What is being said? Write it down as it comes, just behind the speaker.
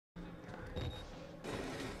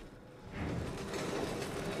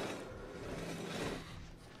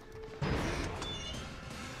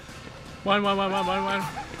One.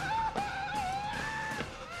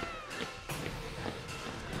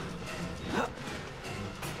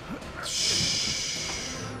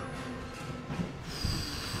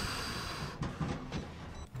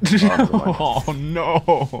 Oh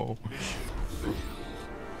no!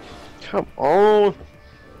 Come on.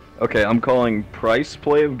 Okay, I'm calling price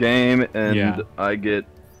play of game, and Yeah. I get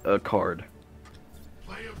a card.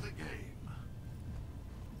 Play of the game.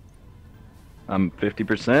 I'm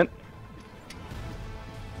 50%.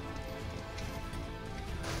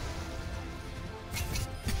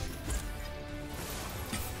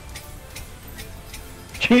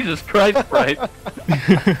 Jesus Christ, Bryce.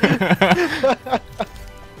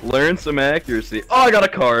 Learn some accuracy. Oh, I got a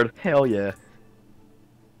card. Hell yeah.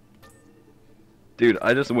 Dude,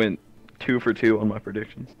 I just went 2 for 2 on my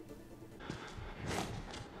predictions.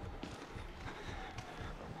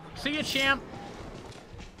 See ya, champ.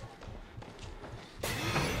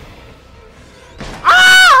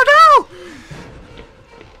 Oh no!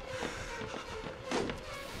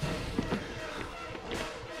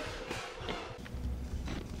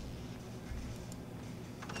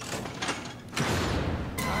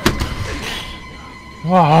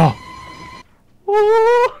 Wow.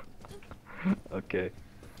 Okay.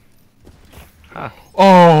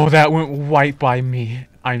 Oh, that went right by me.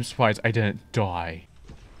 I'm surprised I didn't die.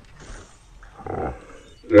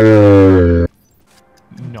 No,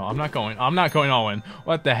 I'm not going all in.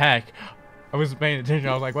 What the heck? I was paying attention.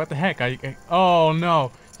 I was like, what the heck? Oh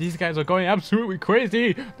no. These guys are going absolutely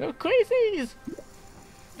crazy. They're crazies.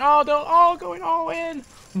 Oh, they're all going all in.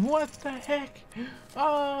 What the heck?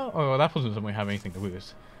 Oh, that doesn't really have anything to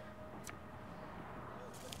lose.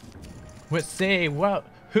 Let's see,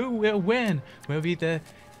 who will win? Will it be the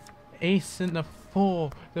ace and the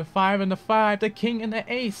 4, the 5 and the 5, the king and the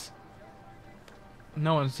ace?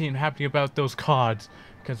 No one seemed happy about those cards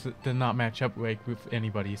because it did not match up with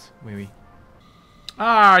anybody's, maybe.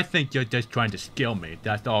 I think you're just trying to skill me.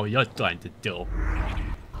 That's all you're trying to do.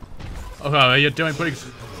 Oh, you're doing pretty.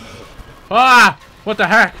 Ah! What the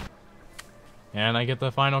heck? And I get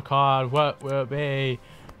the final card. What will it be?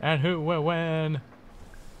 And who will win?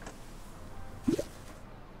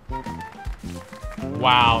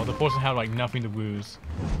 Wow, the person had like nothing to lose.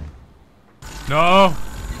 No!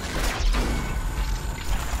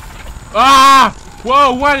 Ah!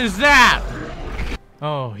 Whoa, what is that?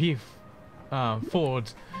 Oh, he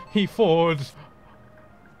fords. He fords.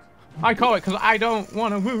 I call it because I don't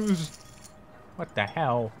want to lose. What the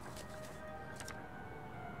hell?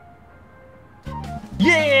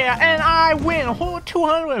 Yeah, and I win a whole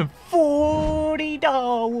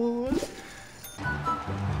 $240.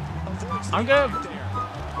 I'm good.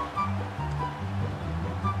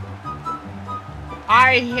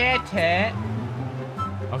 I hit it.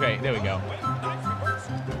 Okay, there we go.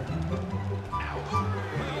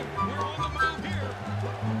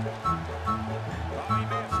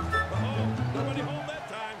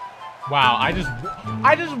 Wow, I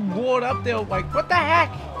just roared up there like, what the heck?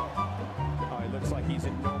 Oh, it looks like he's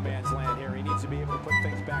in no man's land here. He needs to be able to put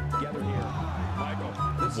things back together here. Michael,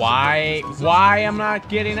 Why I'm not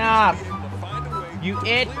getting up? You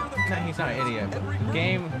it? No, he's not an idiot. The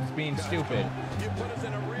game is being stupid. you put us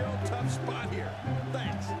in a real tough spot here.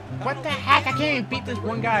 Thanks. What the heck? I can't even beat this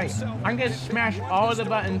one guy. I'm gonna smash all of the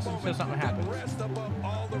buttons until something happens. Rest above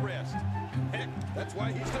all the rest. Heck, that's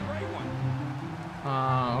why he's the right one.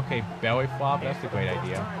 Okay, belly flop. That's a great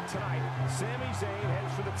idea. Tonight, Sami Zayn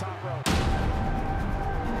heads for the top row.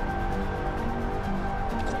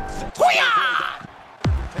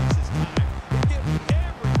 Takes his time. He'll give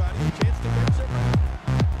everybody a chance to finish it right.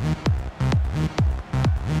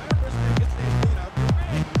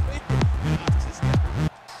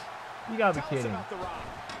 You gotta be kidding.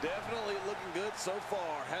 Definitely looking good so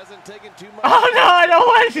far. Hasn't taken too much. Oh no, I don't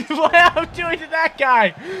want to do what I'm doing to that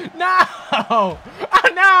guy. No! Oh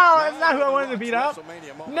no, that's not who I wanted to beat up.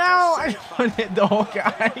 No, I don't want to hit the whole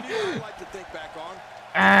guy.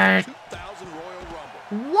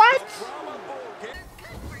 What?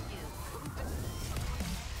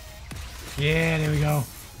 Yeah, there we go.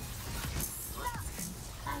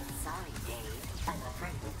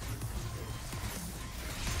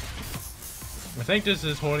 I think this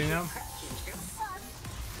is holding him.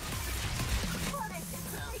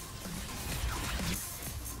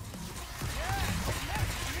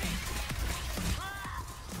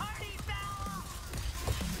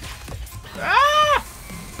 Ah!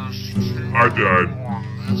 I died.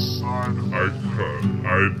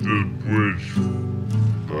 I did bridge.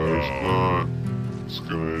 No, it's not. It's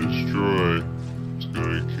gonna destroy. It's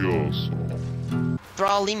gonna kill us all.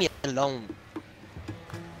 Bro, leave me alone.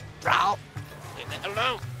 Bro, leave me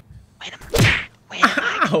alone. Wait a minute. Wait a minute.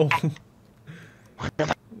 Ow!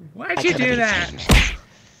 Why'd you do that?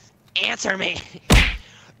 Answer me.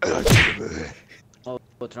 Oh,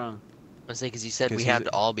 what's wrong? I say because you said 'Cause we he's have a-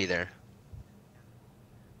 to all be there.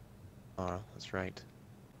 Oh, that's right.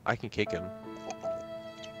 I can kick him.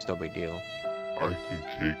 It's no big deal. I can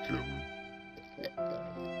kick him.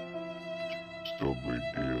 Still big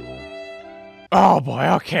deal. Oh boy,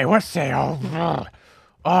 okay, what's say?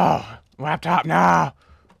 Oh, laptop now.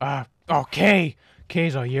 Okay.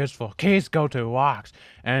 Keys are useful. Keys go to locks.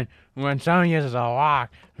 And when someone uses a lock,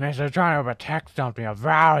 it means they're trying to protect something of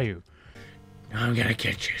value. I'm gonna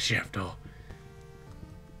get you, Shifter.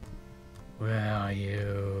 Where are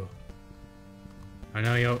you? I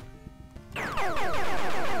know you.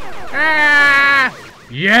 Ah!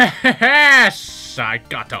 Yes! I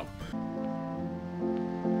got him.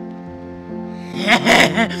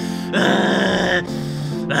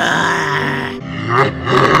 Ah!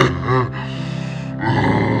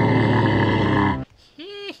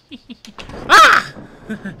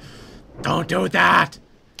 Don't do that!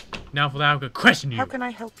 Now for that, I'm gonna question you. How can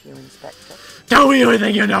I help you, Inspector? Tell me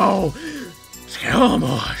everything you know!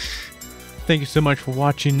 Scaramouche! Thank you so much for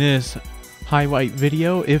watching this highlight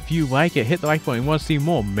video. If you like it, hit the like button. If you want to see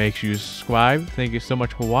more, make sure you subscribe. Thank you so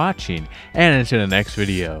much for watching. And until the next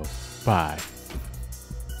video. Bye.